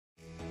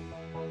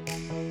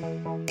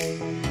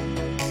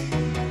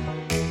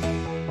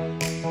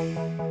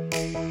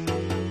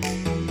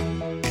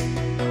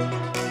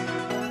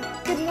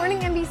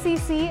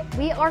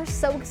We are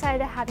so excited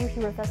to have you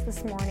here with us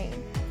this morning.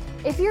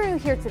 If you're new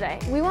here today,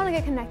 we want to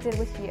get connected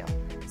with you.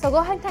 So go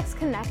ahead and text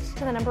CONNECT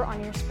to the number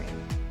on your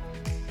screen.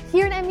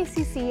 Here at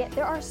MVCC,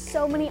 there are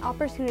so many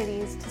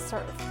opportunities to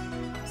serve.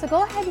 So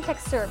go ahead and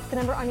text SERVE to the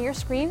number on your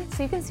screen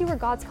so you can see where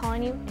God's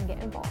calling you and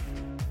get involved.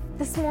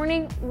 This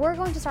morning, we're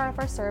going to start off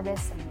our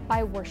service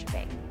by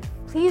worshiping.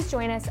 Please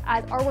join us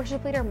as our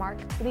worship leader, Mark,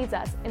 leads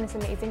us in this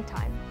amazing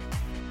time.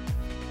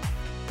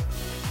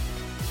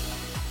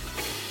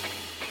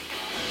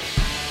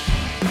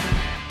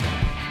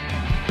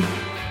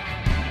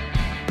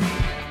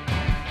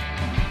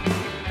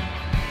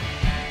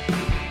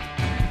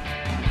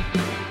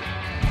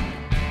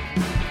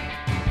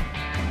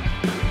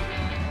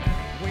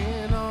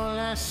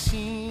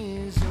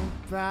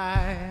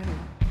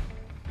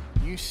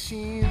 You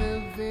see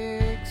the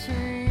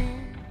victory.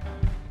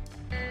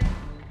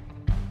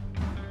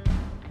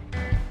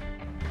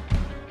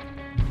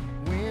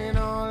 When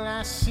all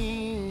I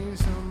see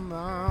is a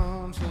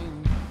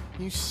mountain,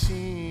 you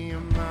see a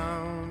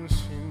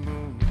mountain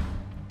move.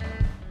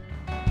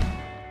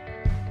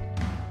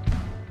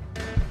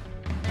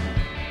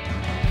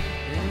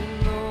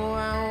 And though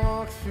I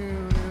walk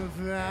through the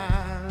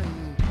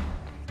valley,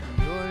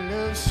 your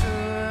love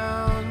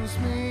surrounds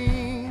me.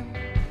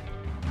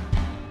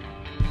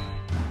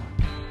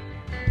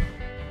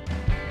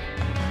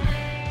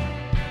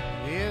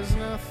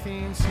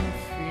 Nothing to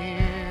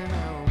fear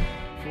now,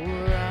 for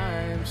I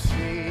am safe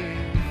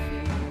in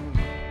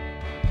you.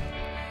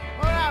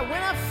 Alright,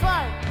 when I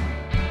fight,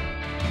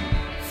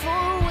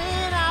 for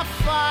when I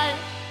fight,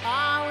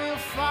 I will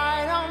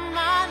fight on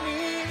my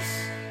knees,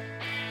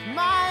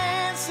 my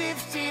hands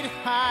lifted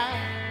high.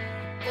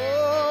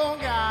 Oh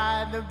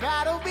God, the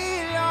battle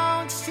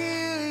belongs to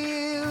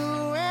you,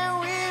 and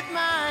with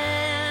my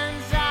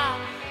hands I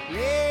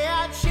lay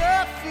at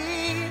your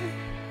feet,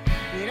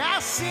 and I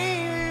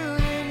sing you.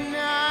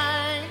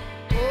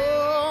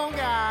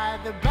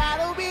 The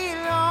battle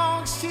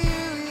belongs to you.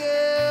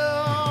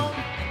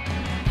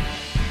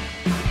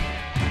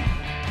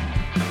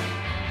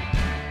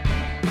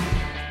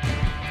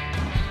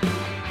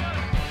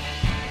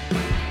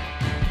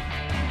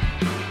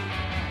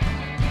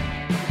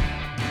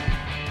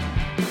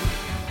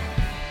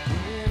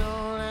 When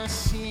all I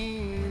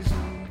see is a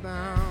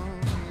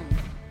mountain,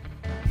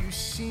 you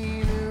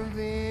see the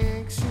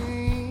victory.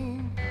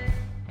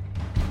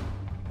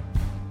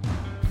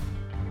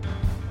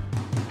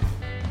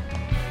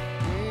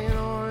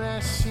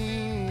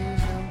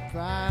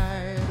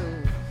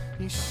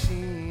 You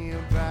see a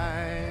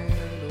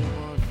brighter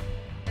one.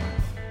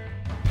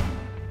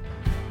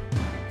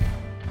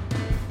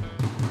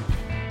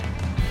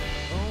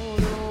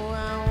 Although I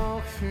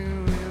walk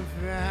through the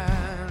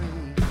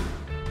valley,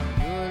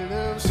 your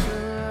love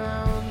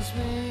surrounds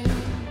me.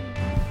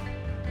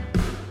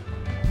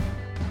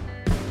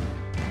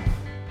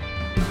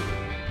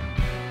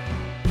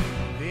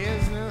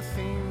 There's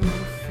nothing to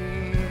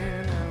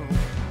fear now,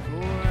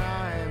 for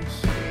I am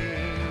safe.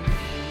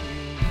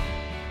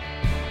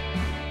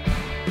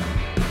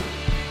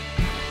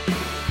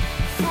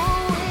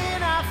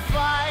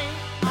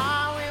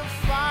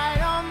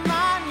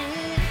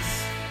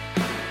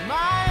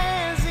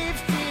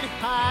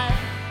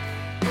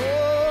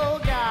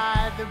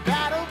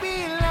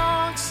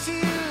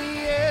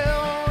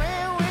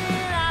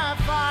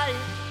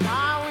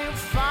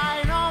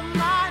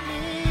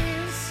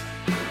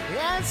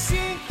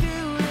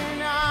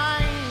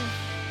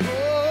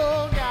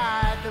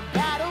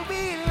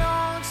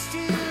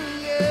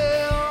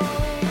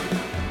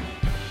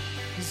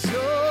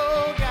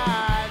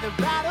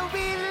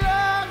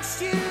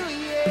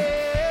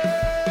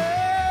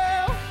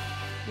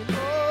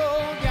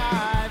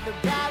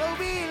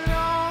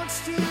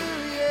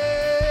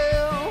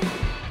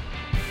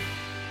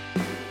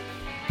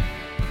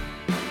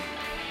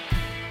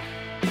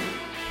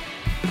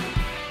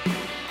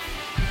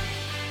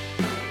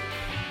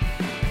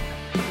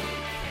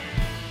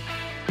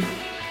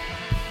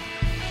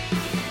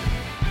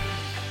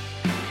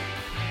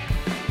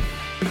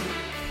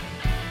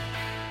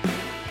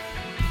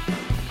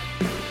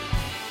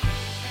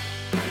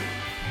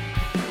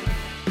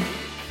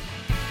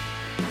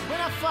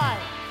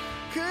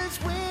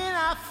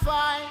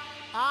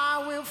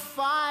 I will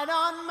fight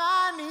on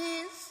my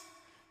knees,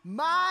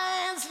 my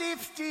hands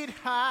lifted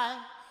high.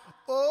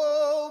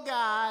 Oh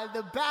God,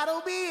 the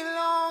battle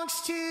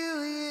belongs to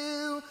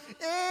you.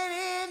 And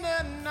in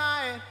the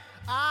night,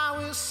 I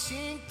will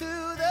sing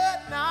through the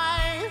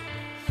night,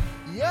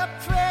 your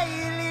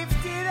praise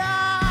lifted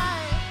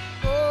high.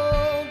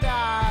 Oh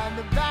God,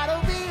 the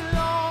battle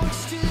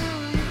belongs to you.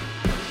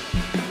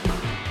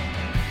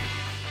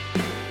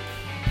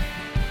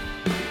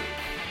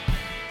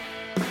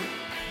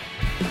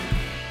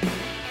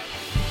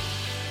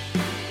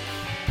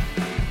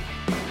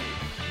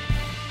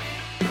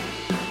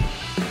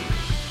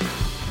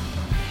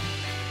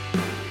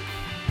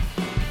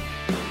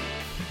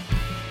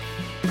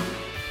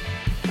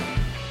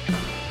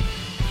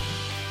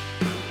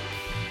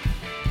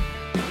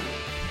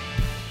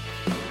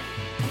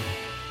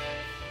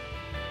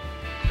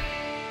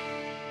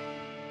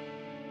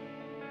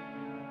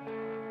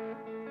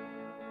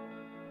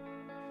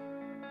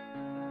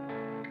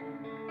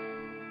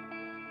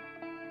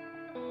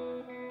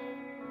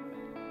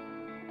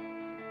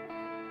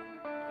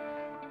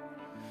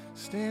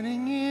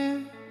 standing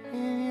in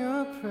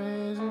your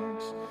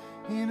presence,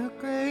 in a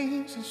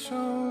grace that's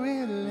so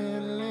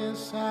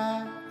relentless.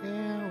 I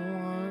am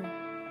one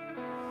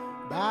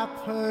by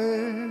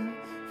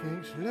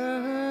perfect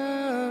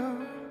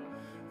love,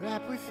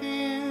 wrapped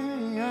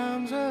within the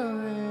arms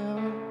of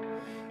heaven,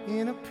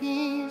 in a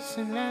peace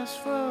that lasts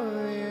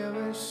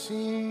forever,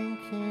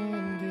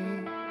 sinking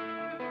deep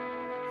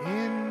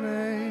in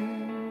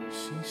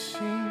mercy.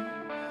 See,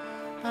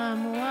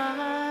 I'm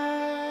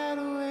wide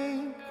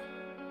awake,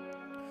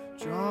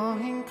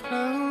 drawing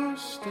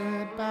close,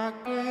 stirred by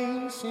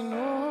grace, and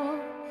oh,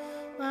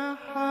 my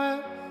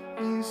heart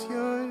is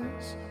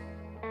yours.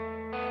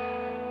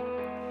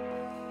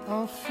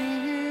 All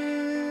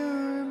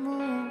fear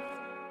removed,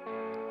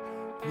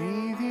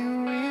 breathe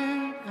you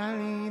in, I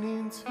lean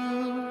into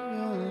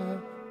your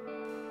love.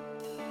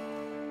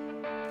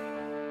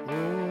 Oh,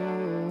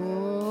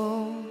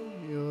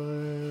 your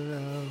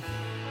love.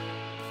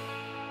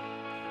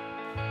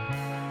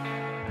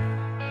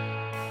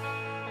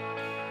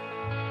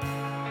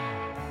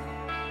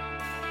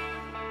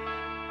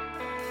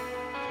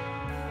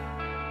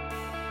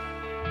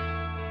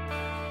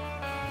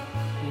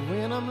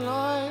 When I'm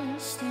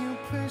lost, you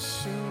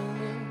pursue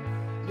me.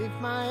 Lift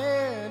my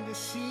head to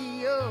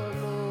see your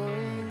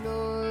glory,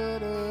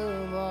 Lord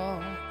of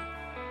all.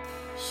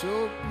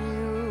 So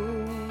beautiful.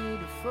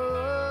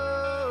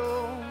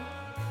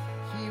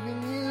 Here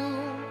in you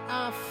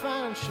I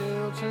find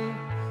shelter,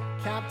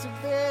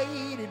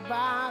 captivated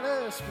by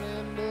the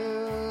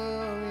splendor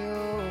of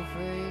your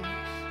face.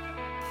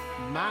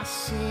 My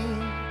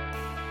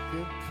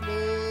secret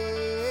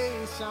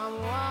place, I'm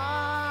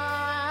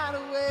wide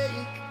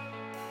awake,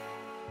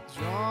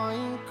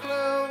 drawing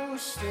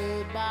close,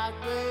 stayed by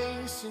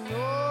grace, and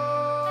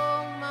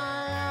oh, my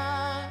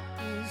eye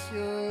is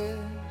yours.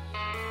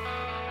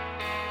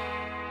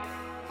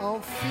 All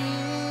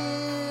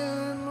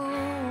fear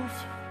removed,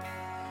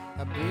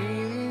 I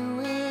breathe you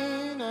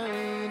in, I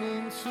lean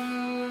into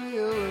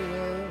your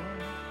love.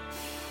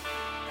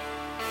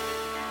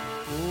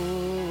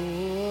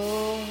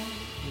 Oh,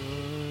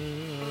 your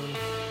love.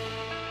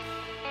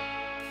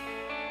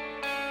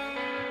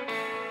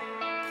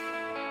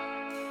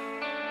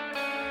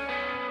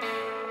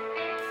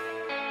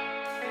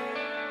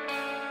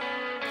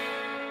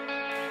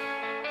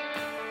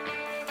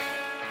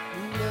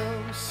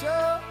 Love so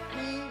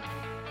deep,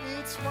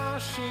 it's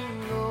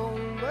washing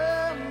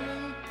over me.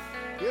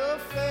 Your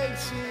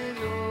face is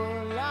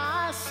all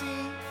I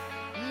see.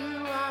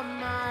 You are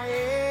my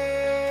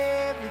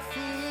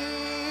everything.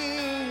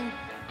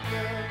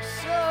 Love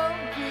so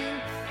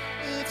deep,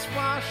 it's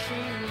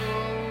washing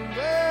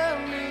over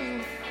me.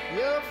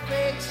 Your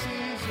face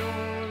is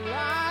all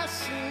I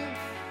see.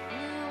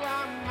 You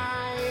are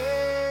my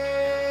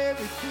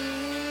everything.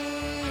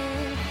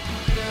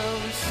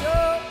 Love so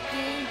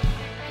deep,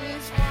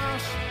 it's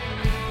washing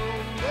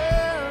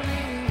over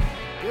me.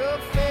 Your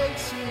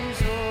face is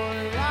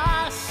all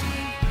I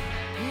see.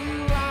 You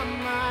are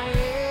my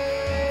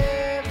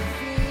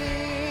everything.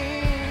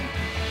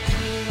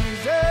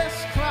 Jesus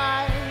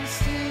Christ,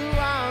 you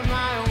are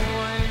my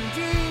one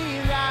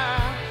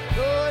desire.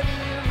 Lord,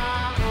 you're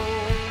my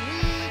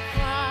only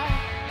cry.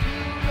 You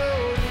know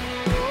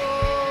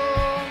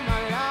all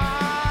my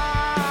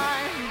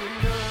life. Your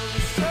love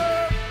is so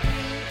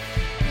deep,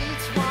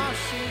 it's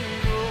washing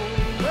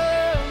over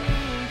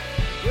me.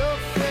 Your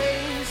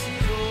face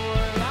is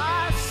all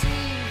I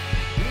see.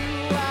 You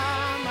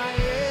are my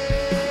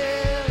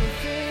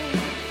everything.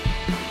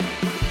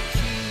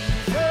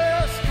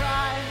 Jesus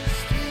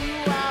Christ, you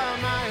are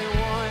my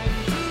one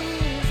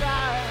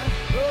desire.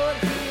 Lord,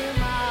 hear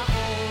my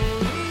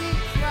only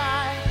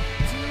cry,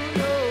 to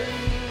know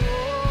you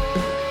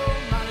all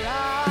my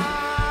life.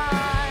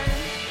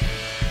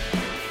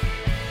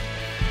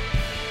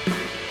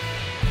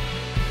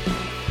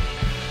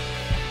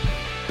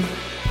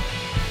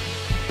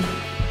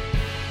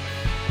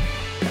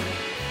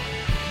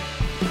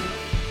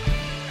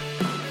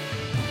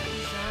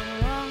 I'm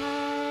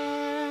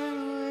wide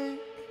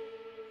awake,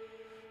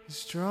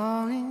 it's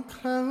drawing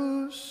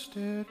close,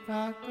 stirred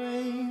by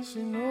grace,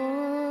 and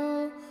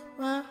oh,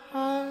 my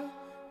heart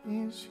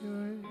is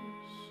yours.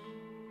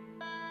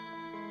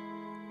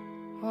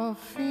 All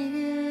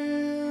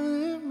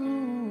fear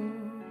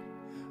removed,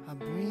 I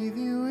breathe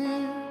you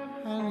in,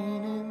 I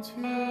lean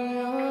into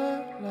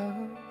your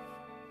love.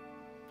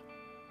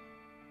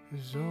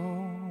 It's all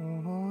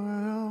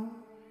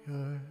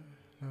your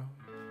love.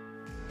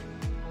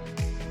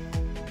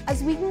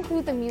 As we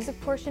conclude the music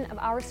portion of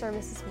our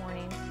service this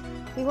morning,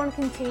 we want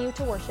to continue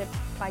to worship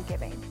by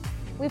giving.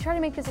 We've tried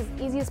to make this as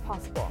easy as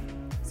possible,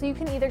 so you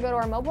can either go to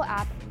our mobile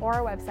app or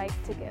our website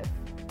to give.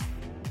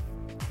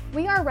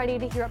 We are ready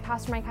to hear what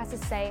Pastor Mike has to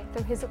say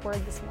through his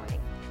word this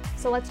morning,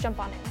 so let's jump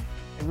on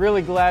in.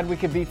 Really glad we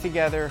could be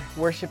together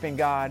worshiping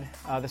God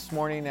this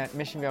morning at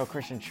Missionville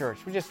Christian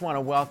Church. We just want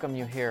to welcome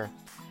you here.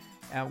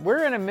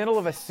 We're in the middle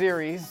of a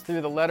series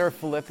through the letter of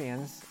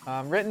Philippians,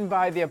 written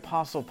by the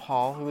Apostle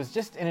Paul, who was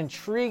just an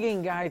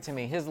intriguing guy to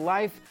me. His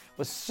life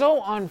was so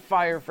on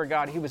fire for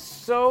God. He was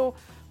so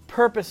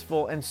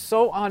purposeful and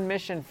so on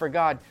mission for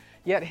God.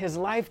 Yet his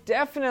life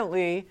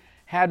definitely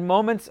had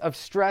moments of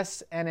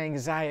stress and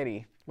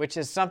anxiety, which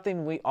is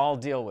something we all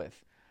deal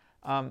with.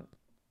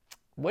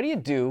 What do you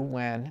do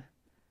when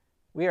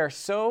we are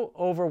so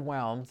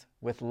overwhelmed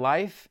with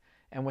life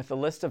and with the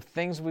list of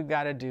things we've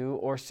got to do,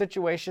 or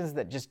situations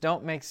that just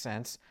don't make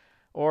sense,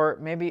 or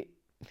maybe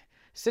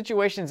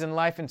situations in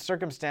life and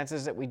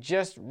circumstances that we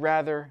just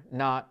rather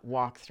not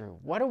walk through?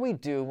 What do we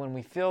do when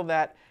we feel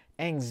that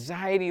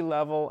anxiety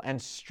level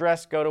and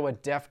stress go to a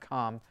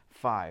DEFCON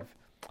 5?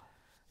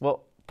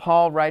 Well,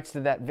 Paul writes to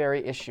that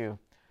very issue.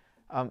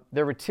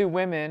 There were two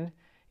women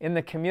in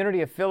the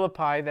community of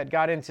Philippi that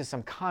got into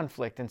some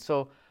conflict. And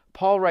so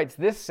Paul writes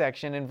this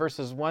section in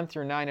verses 1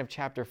 through 9 of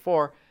chapter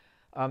 4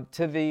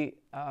 to the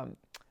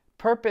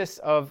purpose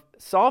of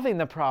solving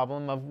the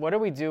problem of what do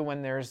we do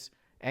when there's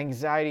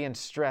anxiety and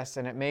stress,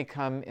 and it may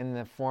come in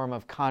the form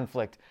of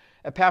conflict.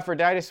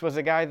 Epaphroditus was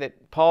a guy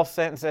that Paul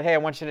sent and said, hey, I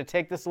want you to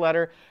take this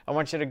letter. I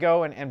want you to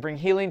go and bring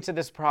healing to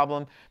this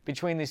problem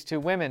between these two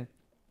women.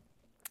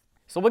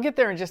 So we'll get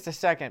there in just a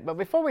second. But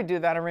before we do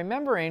that, I'm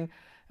remembering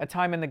a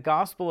time in the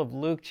Gospel of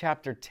Luke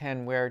chapter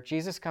 10 where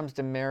Jesus comes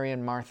to Mary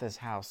and Martha's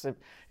house.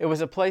 It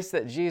was a place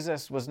that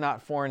Jesus was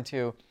not foreign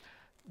to.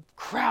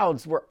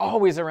 Crowds were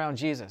always around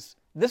Jesus.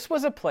 This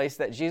was a place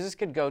that Jesus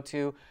could go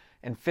to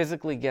and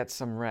physically get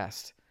some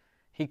rest.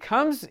 He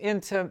comes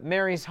into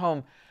Mary's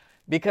home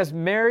because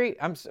Mary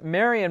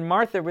and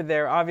Martha were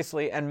there,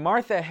 obviously, and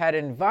Martha had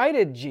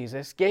invited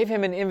Jesus, gave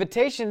him an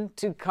invitation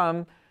to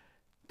come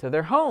to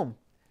their home.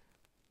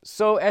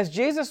 So as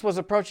Jesus was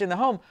approaching the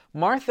home,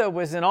 Martha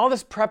was in all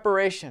this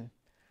preparation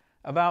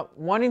about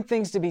wanting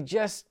things to be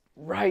just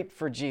right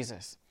for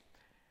Jesus.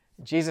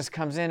 Jesus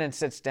comes in and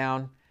sits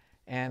down,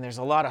 and there's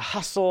a lot of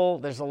hustle,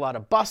 there's a lot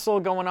of bustle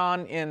going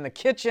on in the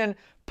kitchen,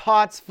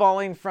 pots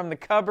falling from the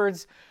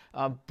cupboards,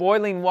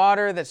 boiling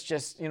water that's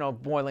just,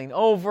 boiling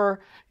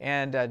over,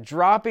 and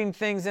dropping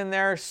things in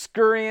there,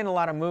 scurrying, a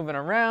lot of moving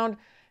around.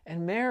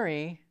 And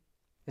Mary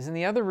is in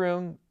the other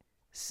room,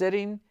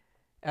 sitting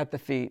at the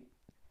feet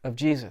of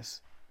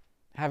Jesus,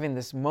 having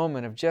this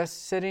moment of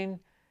just sitting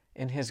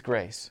in his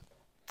grace.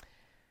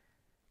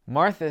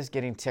 Martha is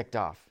getting ticked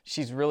off.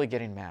 She's really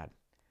getting mad.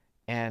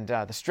 And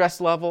the stress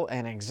level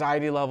and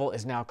anxiety level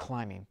is now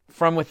climbing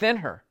from within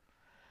her.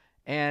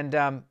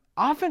 And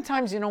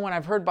oftentimes, when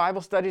I've heard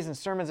Bible studies and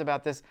sermons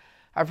about this,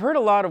 I've heard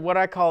a lot of what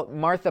I call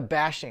Martha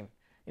bashing.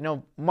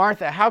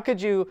 Martha, how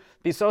could you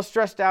be so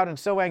stressed out and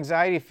so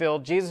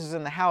anxiety-filled? Jesus is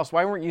in the house.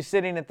 Why weren't you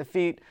sitting at the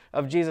feet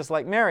of Jesus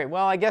like Mary?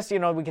 Well, I guess,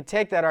 we could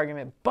take that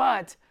argument,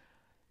 but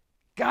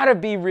gotta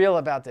be real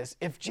about this.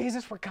 If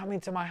Jesus were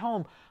coming to my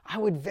home, I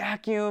would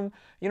vacuum,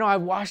 I'd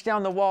wash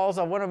down the walls.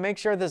 I want to make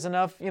sure there's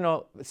enough,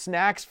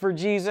 snacks for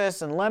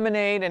Jesus and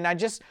lemonade. And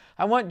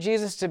I want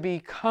Jesus to be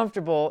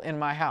comfortable in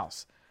my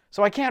house.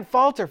 So I can't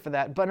fault her for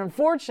that. But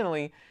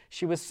unfortunately,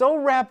 she was so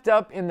wrapped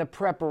up in the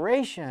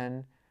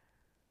preparation,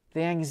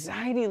 the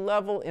anxiety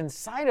level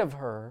inside of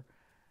her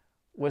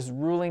was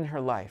ruling her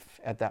life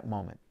at that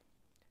moment.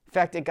 In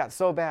fact, it got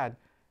so bad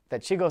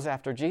that she goes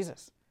after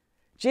Jesus.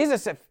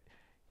 Jesus,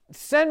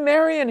 send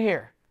Mary in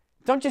here.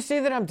 Don't you see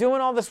that I'm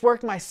doing all this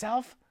work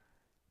myself?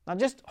 Now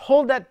just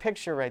hold that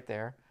picture right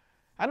there.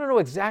 I don't know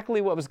exactly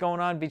what was going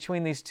on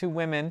between these two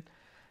women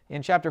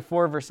in chapter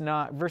 4,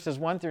 verses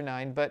 1 through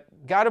 9, but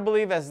got to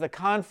believe as the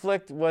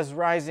conflict was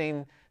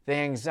rising, the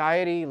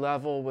anxiety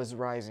level was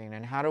rising.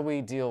 And how do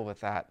we deal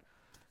with that?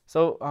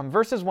 So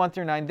verses 1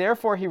 through 9,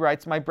 therefore he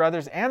writes, my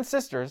brothers and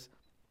sisters,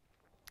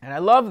 and I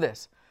love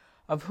this,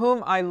 of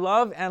whom I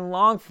love and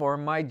long for,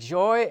 my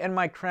joy and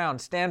my crown,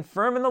 stand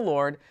firm in the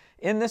Lord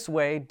in this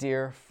way,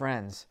 dear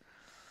friends.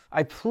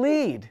 I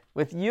plead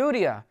with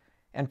Euodia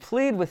and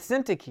plead with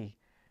Syntyche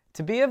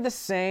to be of the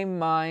same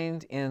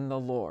mind in the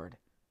Lord.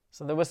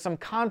 So there was some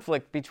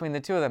conflict between the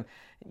two of them.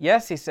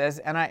 Yes, he says,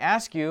 and I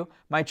ask you,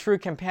 my true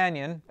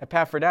companion,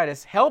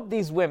 Epaphroditus, help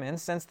these women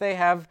since they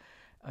have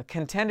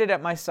contended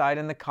at my side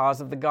in the cause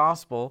of the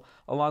gospel,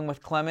 along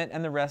with Clement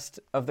and the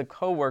rest of the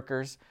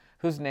co-workers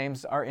whose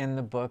names are in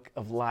the book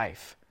of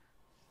life.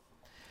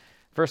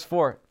 Verse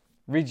 4,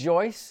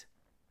 rejoice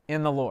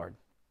in the Lord,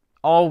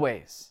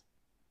 always.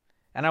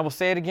 And I will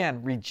say it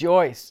again,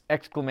 rejoice,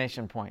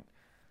 exclamation point.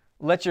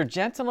 Let your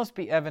gentleness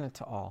be evident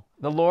to all.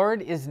 The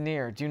Lord is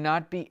near. Do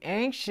not be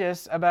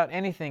anxious about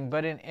anything,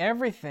 but in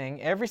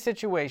everything, every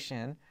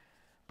situation,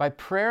 by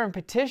prayer and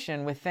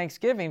petition with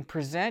thanksgiving,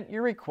 present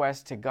your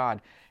requests to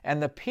God.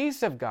 And the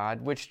peace of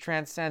God, which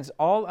transcends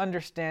all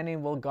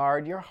understanding, will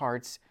guard your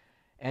hearts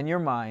and your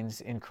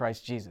minds in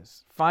Christ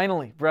Jesus.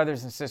 Finally,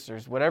 brothers and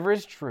sisters, whatever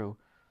is true,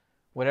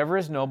 whatever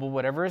is noble,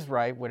 whatever is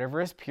right,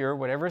 whatever is pure,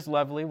 whatever is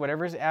lovely,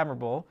 whatever is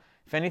admirable,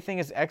 if anything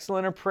is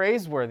excellent or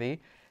praiseworthy,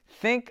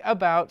 think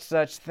about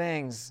such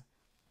things.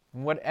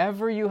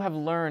 Whatever you have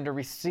learned or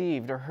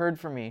received or heard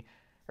from me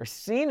or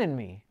seen in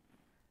me,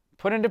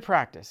 put into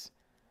practice,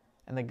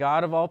 and the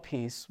God of all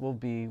peace will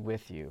be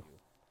with you.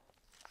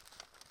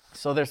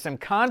 So there's some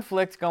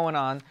conflict going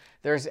on.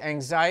 There's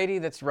anxiety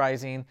that's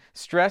rising.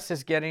 Stress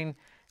is getting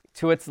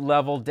to its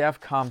level,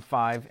 DEFCON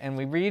 5. And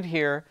we read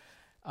here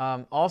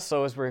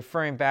also is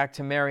referring back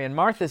to Mary and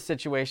Martha's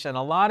situation,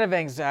 a lot of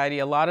anxiety,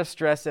 a lot of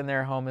stress in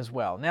their home as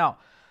well. Now,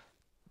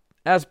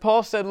 as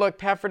Paul said, look,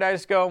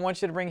 Epaphroditus, go, I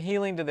want you to bring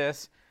healing to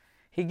this.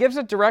 He gives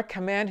a direct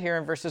command here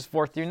in verses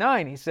 4 through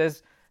 9. He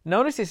says,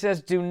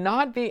 do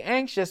not be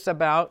anxious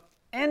about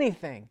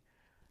anything.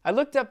 I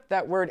looked up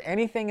that word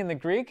anything in the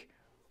Greek,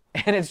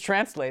 and it's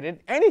translated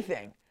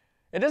anything.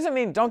 It doesn't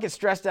mean don't get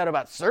stressed out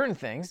about certain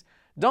things.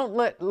 Don't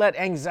let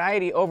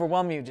anxiety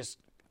overwhelm you, just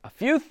a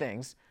few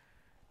things.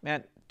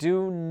 Man,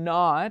 do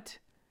not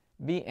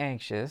be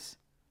anxious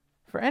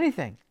for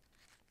anything.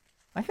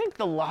 I think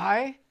the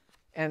lie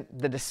and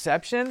the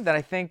deception that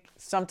I think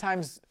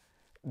sometimes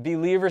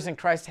believers in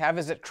Christ have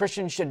is that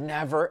Christians should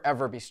never,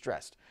 ever be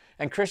stressed.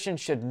 And Christians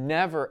should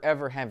never,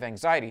 ever have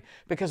anxiety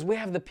because we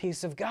have the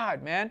peace of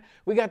God, man.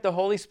 We got the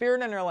Holy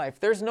Spirit in our life.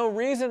 There's no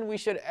reason we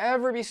should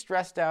ever be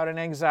stressed out and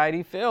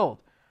anxiety-filled.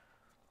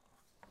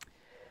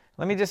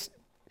 Let me just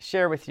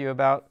share with you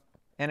about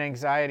an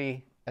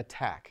anxiety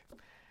attack.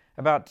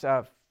 About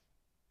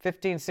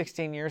 15,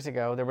 16 years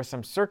ago, there were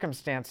some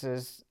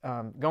circumstances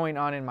going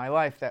on in my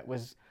life that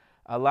was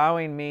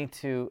allowing me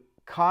to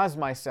cause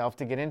myself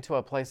to get into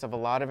a place of a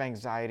lot of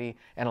anxiety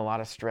and a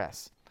lot of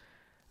stress.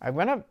 I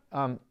went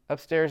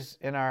upstairs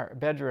in our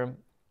bedroom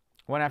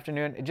one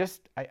afternoon.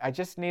 I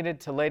just needed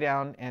to lay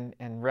down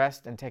and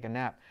rest and take a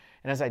nap.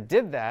 And as I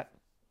did that,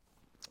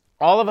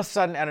 all of a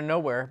sudden, out of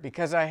nowhere,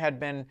 because I had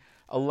been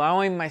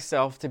allowing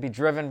myself to be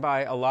driven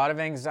by a lot of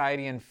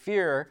anxiety and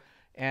fear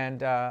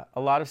and a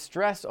lot of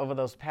stress over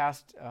those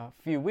past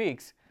few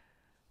weeks,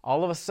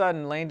 all of a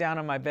sudden, laying down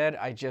on my bed,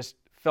 I just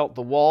felt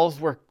the walls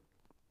were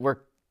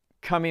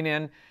coming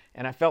in,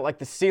 and I felt like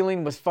the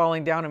ceiling was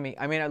falling down on me.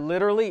 I mean, I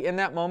literally, in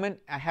that moment,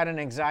 I had an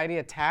anxiety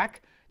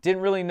attack.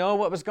 Didn't really know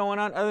what was going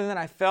on, other than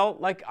I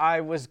felt like I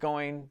was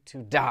going to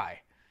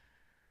die.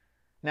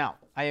 Now,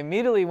 I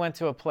immediately went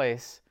to a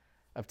place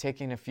of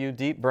taking a few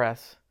deep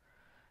breaths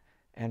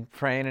and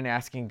praying and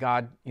asking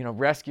God,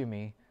 rescue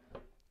me.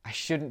 I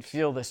shouldn't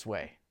feel this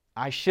way.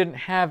 I shouldn't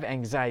have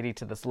anxiety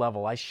to this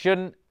level. I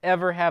shouldn't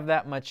ever have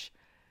that much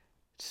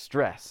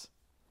stress.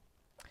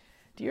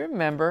 Do you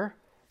remember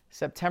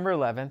September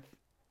 11th,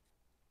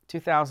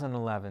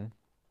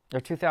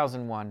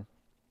 2001,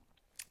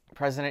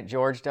 President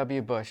George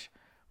W. Bush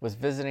was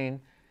visiting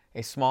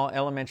a small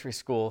elementary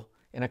school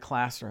in a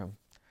classroom.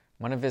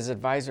 One of his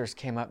advisors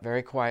came up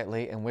very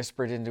quietly and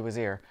whispered into his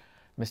ear,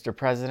 "Mr.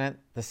 President,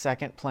 the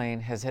second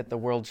plane has hit the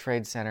World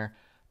Trade Center.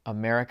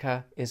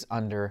 America is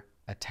under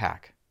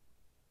attack."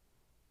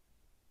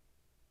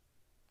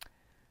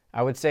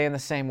 I would say in the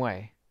same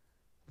way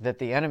that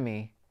the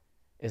enemy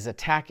is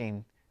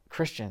attacking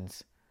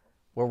Christians,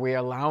 where we are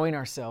allowing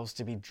ourselves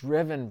to be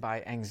driven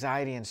by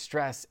anxiety and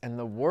stress, and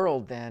the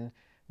world then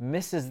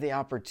misses the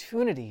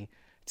opportunity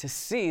to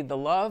see the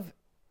love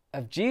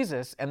of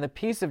Jesus and the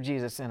peace of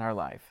Jesus in our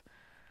life.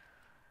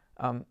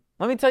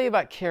 Let me tell you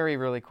about Carrie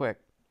really quick.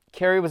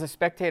 Carrie was a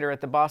spectator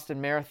at the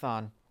Boston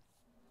Marathon.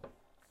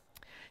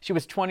 She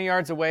was 20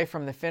 yards away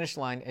from the finish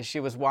line as she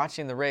was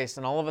watching the race,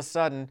 and all of a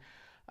sudden,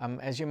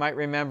 as you might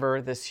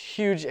remember, this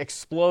huge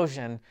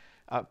explosion.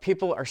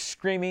 People are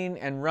screaming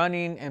and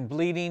running and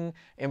bleeding.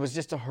 It was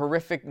just a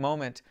horrific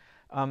moment.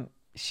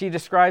 She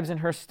describes in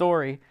her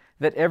story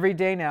that every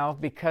day now,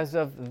 because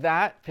of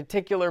that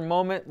particular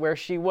moment where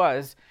she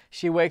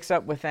wakes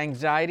up with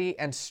anxiety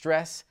and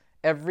stress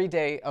every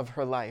day of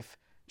her life,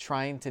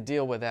 trying to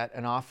deal with that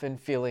and often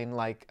feeling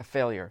like a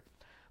failure.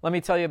 Let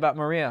me tell you about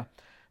Maria.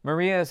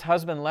 Maria's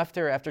husband left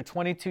her after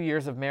 22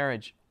 years of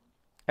marriage.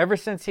 Ever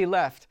since he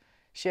left,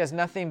 she has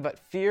nothing but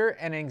fear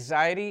and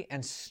anxiety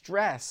and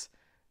stress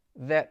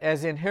that,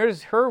 as in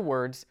her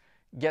words,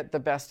 get the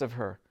best of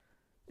her.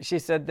 She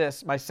said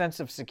this, "My sense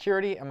of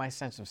security and my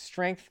sense of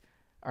strength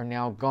are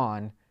now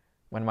gone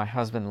when my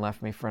husband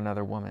left me for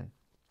another woman."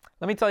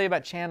 Let me tell you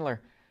about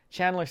Chandler.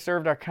 Chandler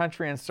served our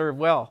country and served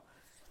well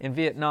in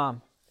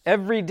Vietnam.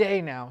 Every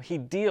day now, he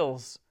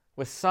deals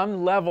with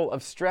some level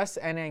of stress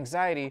and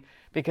anxiety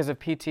because of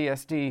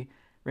PTSD,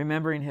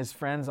 remembering his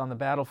friends on the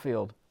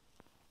battlefield.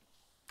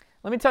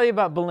 Let me tell you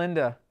about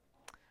Belinda.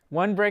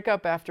 One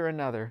breakup after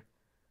another.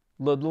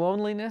 The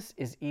loneliness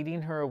is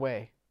eating her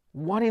away.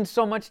 Wanting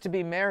so much to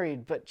be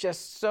married, but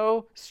just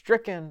so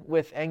stricken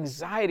with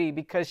anxiety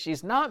because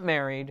she's not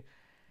married,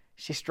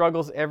 she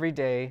struggles every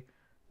day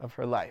of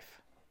her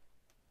life.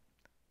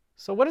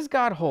 So what does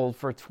God hold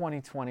for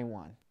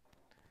 2021?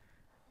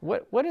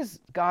 What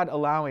is God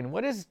allowing?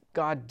 What is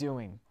God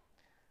doing?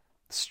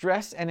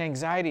 Stress and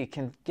anxiety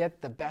can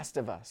get the best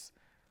of us.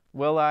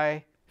 Will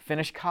I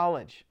finish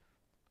college?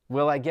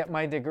 Will I get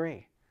my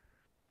degree?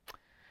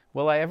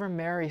 Will I ever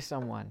marry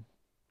someone?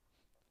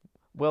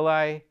 Will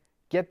I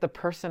get the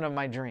person of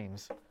my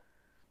dreams?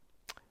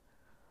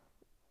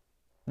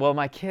 Will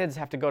my kids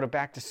have to go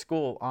back to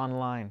school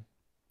online?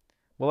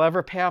 Will I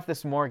ever pay off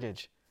this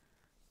mortgage?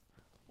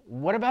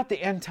 What about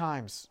the end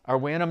times? Are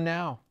we in them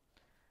now?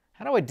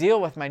 How do I deal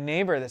with my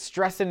neighbor that's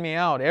stressing me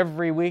out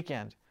every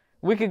weekend?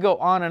 We could go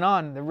on and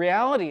on. The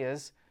reality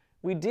is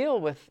we deal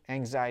with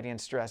anxiety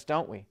and stress,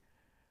 don't we?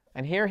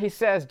 And here he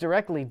says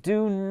directly,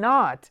 do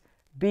not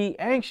be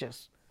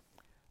anxious.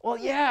 Well,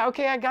 yeah,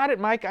 okay, I got it,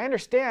 Mike. I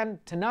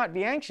understand to not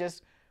be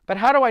anxious, but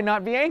how do I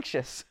not be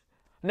anxious?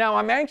 Now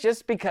I'm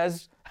anxious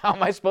because how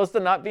am I supposed to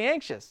not be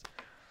anxious?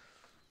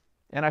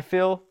 And I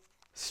feel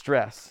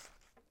stress.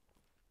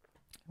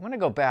 I want to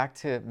go back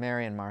to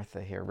Mary and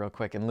Martha here real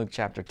quick in Luke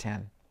chapter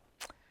 10.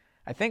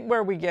 I think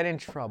where we get in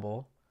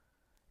trouble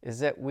is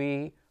that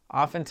we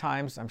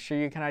oftentimes, I'm sure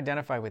you can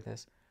identify with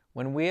this,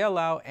 when we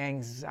allow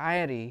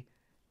anxiety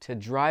to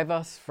drive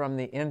us from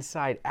the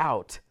inside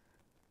out,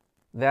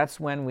 that's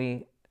when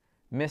we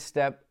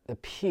misstep the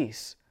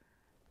peace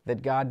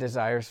that God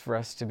desires for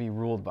us to be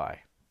ruled by.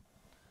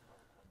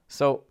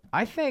 So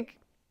I think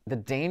the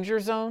danger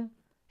zone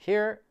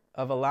here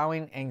of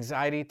allowing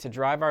anxiety to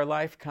drive our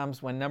life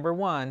comes when, number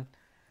one,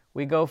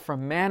 we go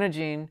from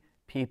managing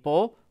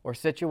people or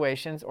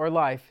situations or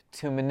life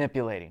to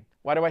manipulating.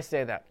 Why do I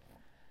say that?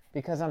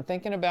 Because I'm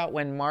thinking about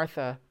when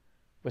Martha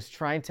was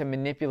trying to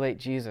manipulate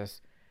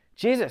Jesus.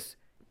 Jesus,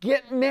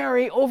 get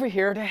Mary over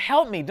here to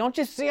help me. Don't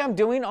you see I'm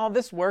doing all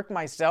this work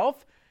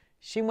myself?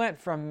 She went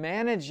from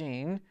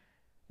managing,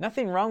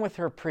 nothing wrong with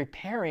her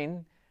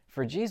preparing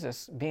for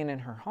Jesus being in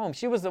her home.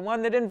 She was the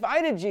one that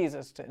invited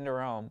Jesus into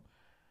her home.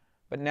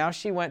 But now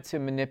she went to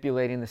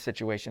manipulating the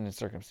situation and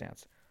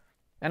circumstance.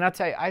 And I'll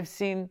tell you, I've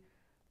seen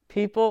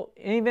people,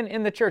 even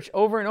in the church,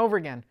 over and over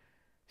again,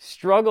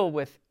 struggle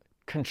with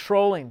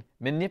controlling,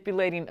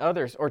 manipulating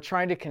others, or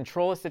trying to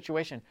control a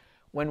situation.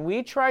 When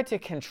we try to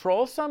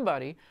control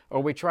somebody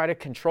or we try to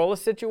control a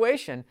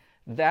situation,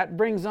 that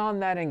brings on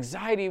that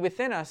anxiety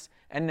within us,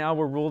 and now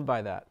we're ruled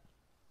by that.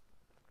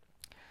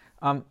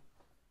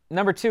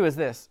 Number two is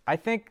this. I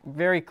think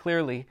very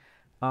clearly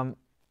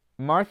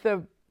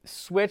Martha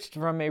switched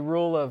from a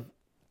rule of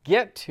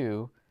get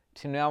to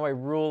now a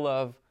rule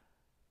of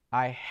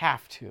I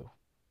have to.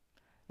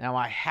 Now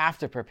I have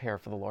to prepare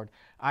for the Lord.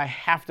 I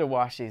have to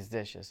wash these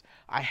dishes.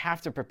 I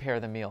have to prepare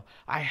the meal.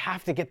 I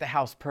have to get the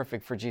house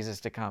perfect for Jesus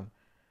to come.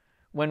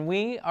 When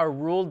we are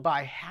ruled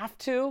by have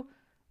to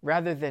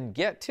rather than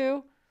get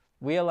to,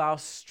 we allow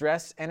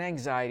stress and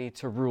anxiety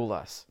to rule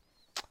us.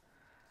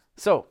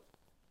 So,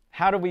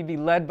 how do we be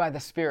led by the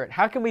Spirit?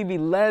 How can we be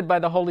led by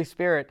the Holy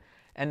Spirit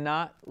and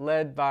not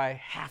led by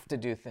have to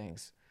do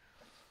things?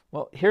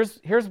 Well, here's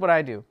what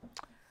I do.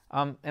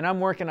 And I'm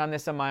working on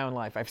this in my own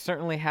life. I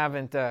certainly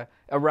haven't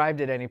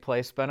arrived at any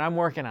place, but I'm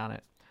working on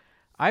it.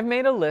 I've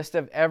made a list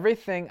of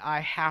everything I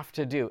have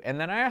to do. And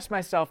then I ask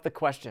myself the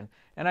question,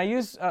 and I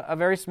use a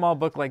very small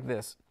book like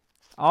this.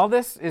 All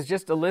this is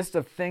just a list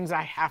of things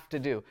I have to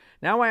do.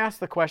 Now I ask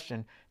the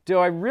question, do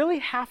I really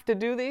have to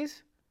do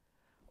these?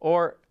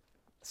 Or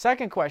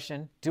second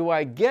question, do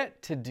I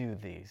get to do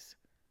these?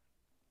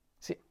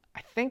 See,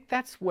 I think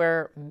that's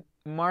where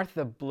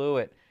Martha blew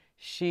it.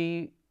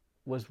 She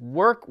was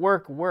work,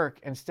 work, work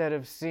instead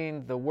of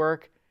seeing the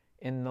work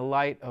in the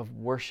light of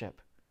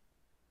worship.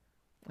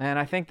 And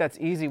I think that's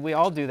easy. We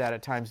all do that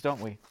at times,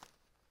 don't we?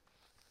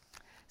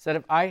 Instead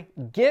of I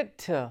get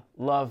to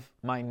love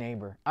my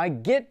neighbor. I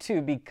get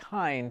to be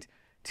kind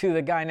to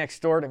the guy next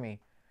door to me.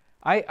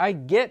 I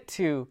get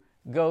to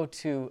go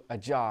to a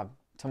job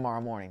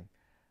tomorrow morning.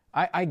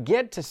 I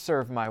get to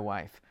serve my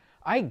wife.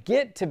 I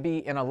get to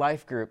be in a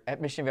life group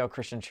at Mission Vale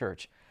Christian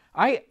Church.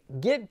 I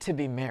get to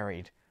be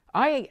married.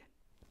 I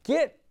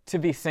get to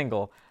be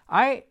single.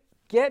 I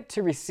get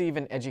to receive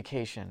an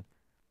education.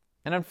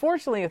 And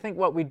unfortunately, I think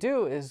what we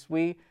do is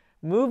we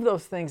move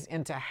those things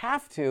into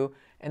have to,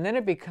 and then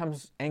it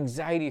becomes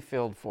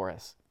anxiety-filled for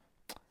us.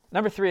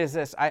 Number three is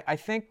this. I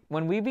think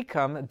when we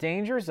become, a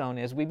danger zone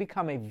is we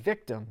become a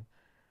victim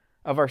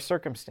of our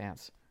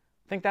circumstance.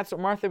 I think that's what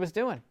Martha was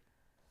doing.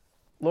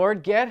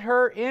 Lord, get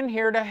her in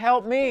here to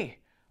help me.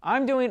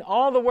 I'm doing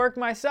all the work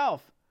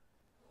myself.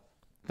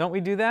 Don't we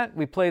do that?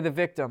 We play the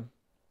victim.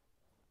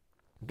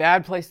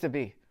 Bad place to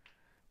be.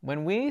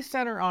 When we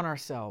center on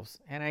ourselves,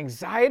 and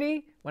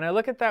anxiety, when I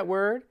look at that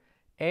word,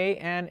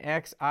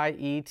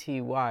 anxiety,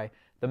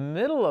 the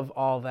middle of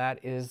all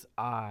that is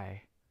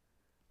I.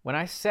 When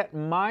I set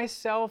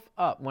myself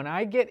up, when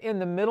I get in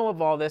the middle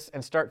of all this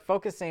and start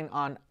focusing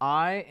on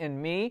I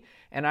and me,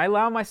 and I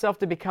allow myself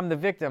to become the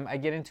victim, I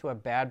get into a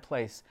bad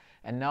place.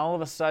 And now all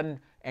of a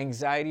sudden,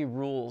 anxiety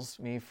rules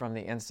me from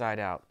the inside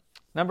out.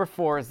 Number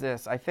four is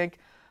this. I think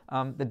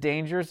the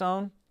danger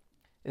zone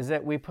is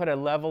that we put a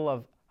level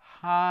of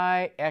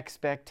high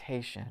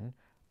expectation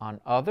on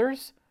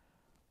others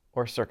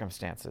or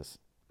circumstances.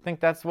 I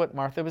think that's what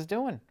Martha was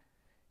doing.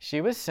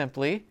 She was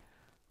simply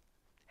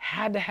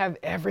had to have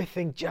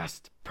everything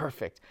just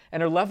perfect.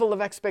 And her level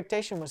of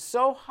expectation was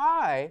so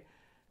high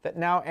that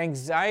now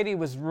anxiety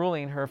was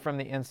ruling her from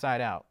the inside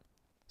out.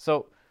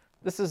 So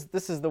this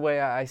is the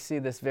way I see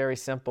this very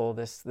simple,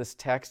 this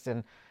text.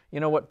 And you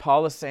know what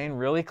Paul is saying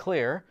really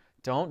clear,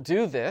 don't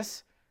do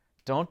this,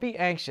 don't be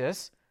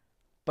anxious,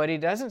 but he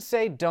doesn't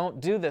say don't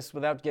do this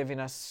without giving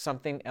us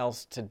something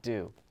else to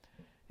do.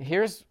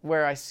 Here's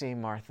where I see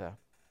Martha.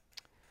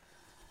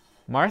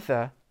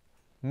 Martha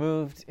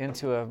moved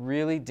into a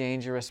really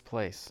dangerous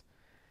place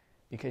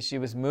because she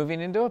was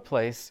moving into a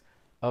place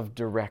of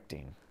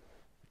directing.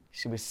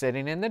 She was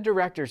sitting in the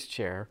director's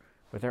chair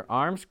with her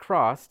arms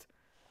crossed,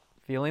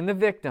 feeling the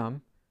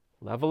victim,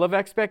 level of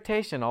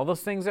expectation, all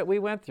those things that we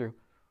went through.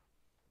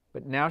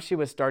 But now she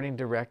was starting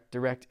to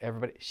direct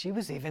everybody. She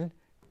was even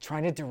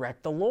trying to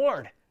direct the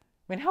Lord. I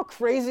mean, how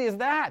crazy is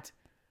that?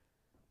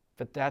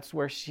 But that's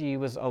where she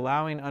was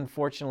allowing,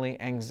 unfortunately,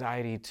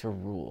 anxiety to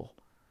rule.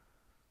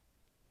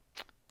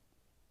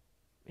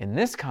 In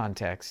this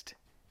context,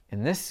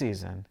 in this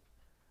season,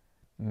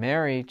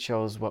 Mary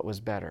chose what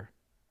was better.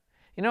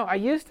 You know, I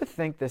used to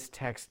think this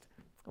text,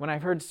 when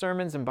I've heard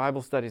sermons and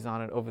Bible studies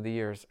on it over the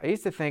years, I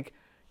used to think,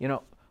 you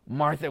know,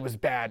 Martha was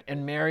bad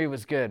and Mary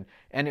was good,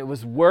 and it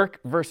was work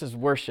versus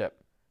worship.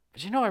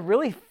 But you know, I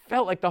really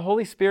felt like the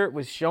Holy Spirit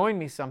was showing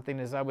me something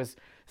as I was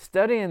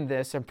studying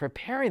this and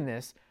preparing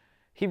this.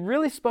 He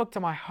really spoke to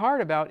my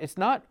heart about it's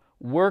not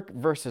work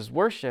versus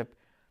worship,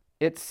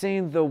 it's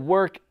seeing the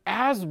work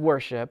as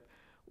worship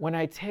when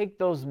I take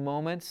those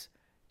moments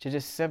to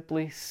just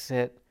simply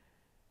sit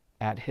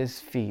at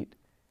His feet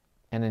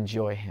and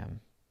enjoy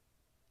Him.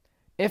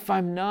 If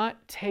I'm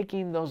not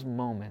taking those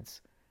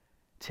moments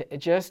to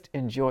just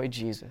enjoy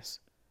Jesus,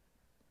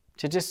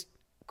 to just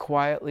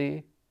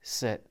quietly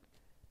sit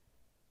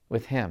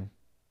with Him,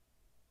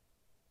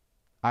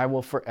 I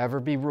will forever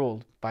be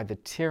ruled by the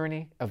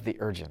tyranny of the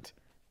urgent.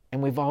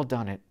 And we've all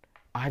done it.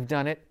 I've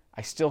done it.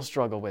 I still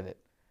struggle with it.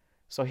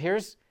 So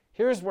here's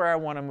where I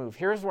want to move.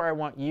 Here's where I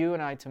want you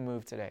and I to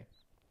move today.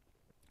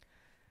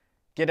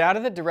 Get out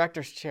of the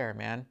director's chair,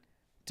 man.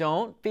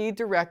 Don't be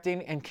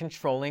directing and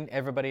controlling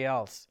everybody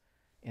else.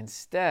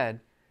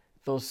 Instead,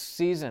 those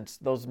seasons,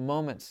 those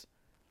moments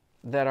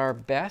that are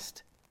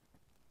best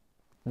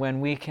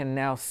when we can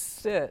now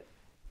sit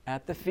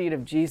at the feet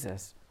of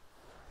Jesus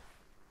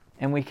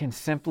and we can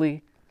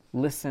simply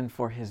listen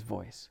for His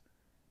voice.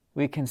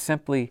 We can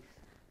simply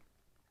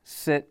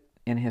sit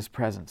in His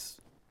presence.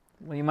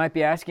 Well, you might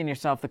be asking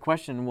yourself the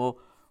question, well,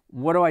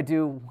 what do I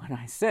do when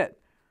I sit?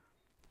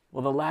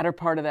 Well, the latter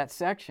part of that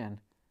section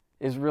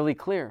is really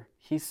clear.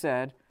 He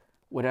said,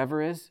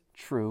 whatever is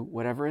true,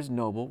 whatever is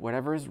noble,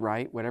 whatever is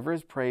right, whatever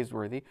is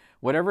praiseworthy,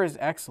 whatever is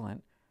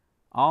excellent,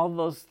 all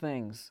those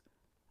things,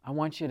 I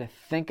want you to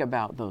think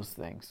about those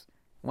things.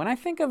 When I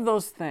think of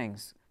those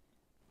things,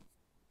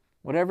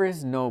 whatever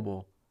is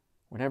noble,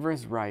 whatever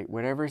is right,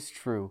 whatever is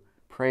true,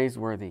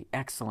 praiseworthy,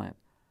 excellent,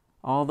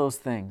 all those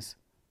things,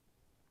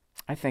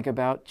 I think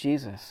about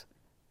Jesus.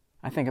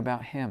 I think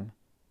about Him.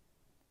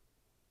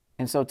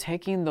 And so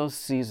taking those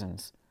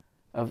seasons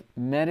of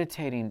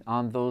meditating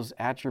on those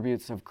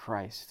attributes of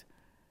Christ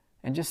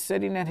and just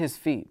sitting at His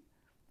feet,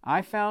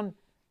 I found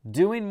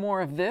doing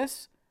more of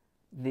this,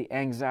 the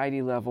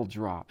anxiety level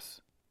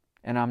drops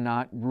and I'm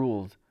not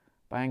ruled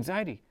by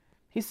anxiety.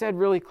 He said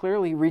really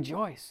clearly,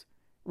 rejoice.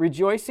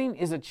 Rejoicing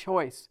is a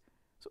choice.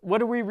 So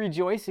what are we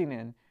rejoicing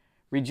in?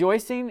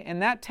 Rejoicing, in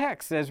that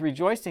text says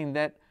rejoicing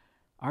that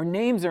our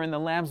names are in the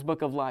Lamb's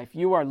Book of Life.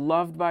 You are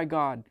loved by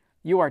God.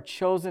 You are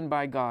chosen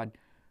by God.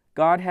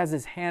 God has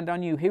His hand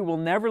on you. He will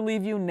never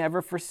leave you,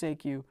 never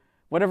forsake you.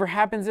 Whatever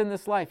happens in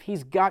this life,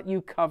 He's got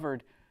you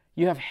covered.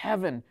 You have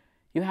heaven.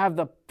 You have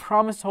the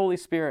promised Holy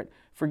Spirit,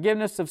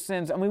 forgiveness of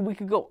sins. I mean, we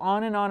could go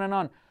on and on and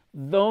on.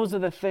 Those are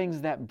the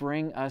things that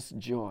bring us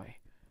joy.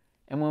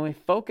 And when we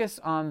focus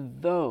on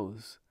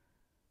those,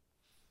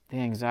 the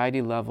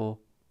anxiety level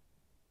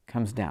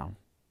comes down.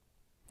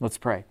 Let's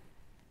pray.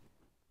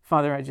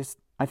 Father,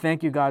 I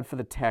thank you, God, for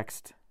the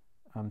text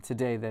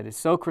today that is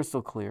so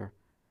crystal clear.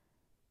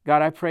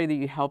 God, I pray that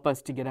you help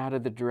us to get out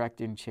of the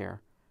directing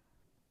chair.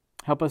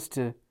 Help us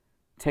to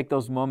take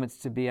those moments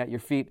to be at your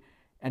feet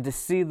and to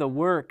see the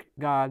work,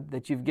 God,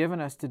 that you've given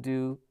us to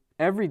do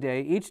every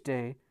day, each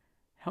day.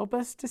 Help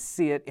us to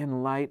see it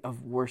in light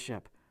of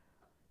worship.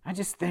 I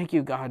just thank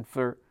you, God,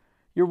 for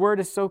your word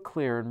is so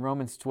clear in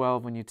Romans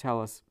 12 when you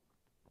tell us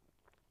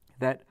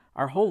that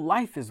our whole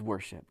life is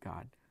worship,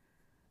 God.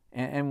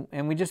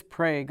 And we just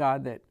pray,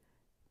 God, that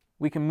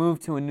we can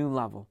move to a new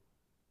level.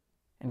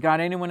 And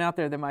God, anyone out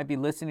there that might be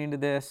listening to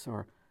this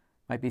or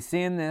might be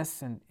seeing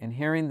this and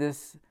hearing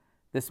this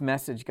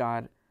message,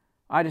 God,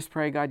 I just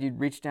pray, God, you'd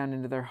reach down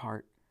into their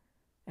heart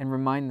and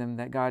remind them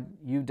that, God,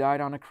 you died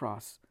on a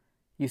cross.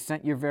 You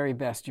sent your very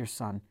best, your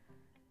Son.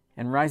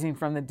 And rising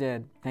from the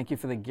dead, thank you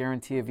for the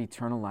guarantee of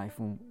eternal life.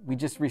 When we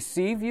just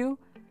receive you,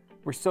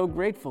 we're so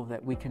grateful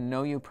that we can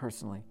know you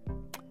personally.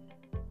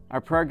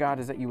 Our prayer, God,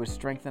 is that you would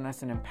strengthen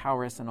us and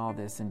empower us in all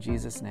this. In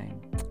Jesus'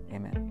 name,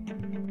 amen.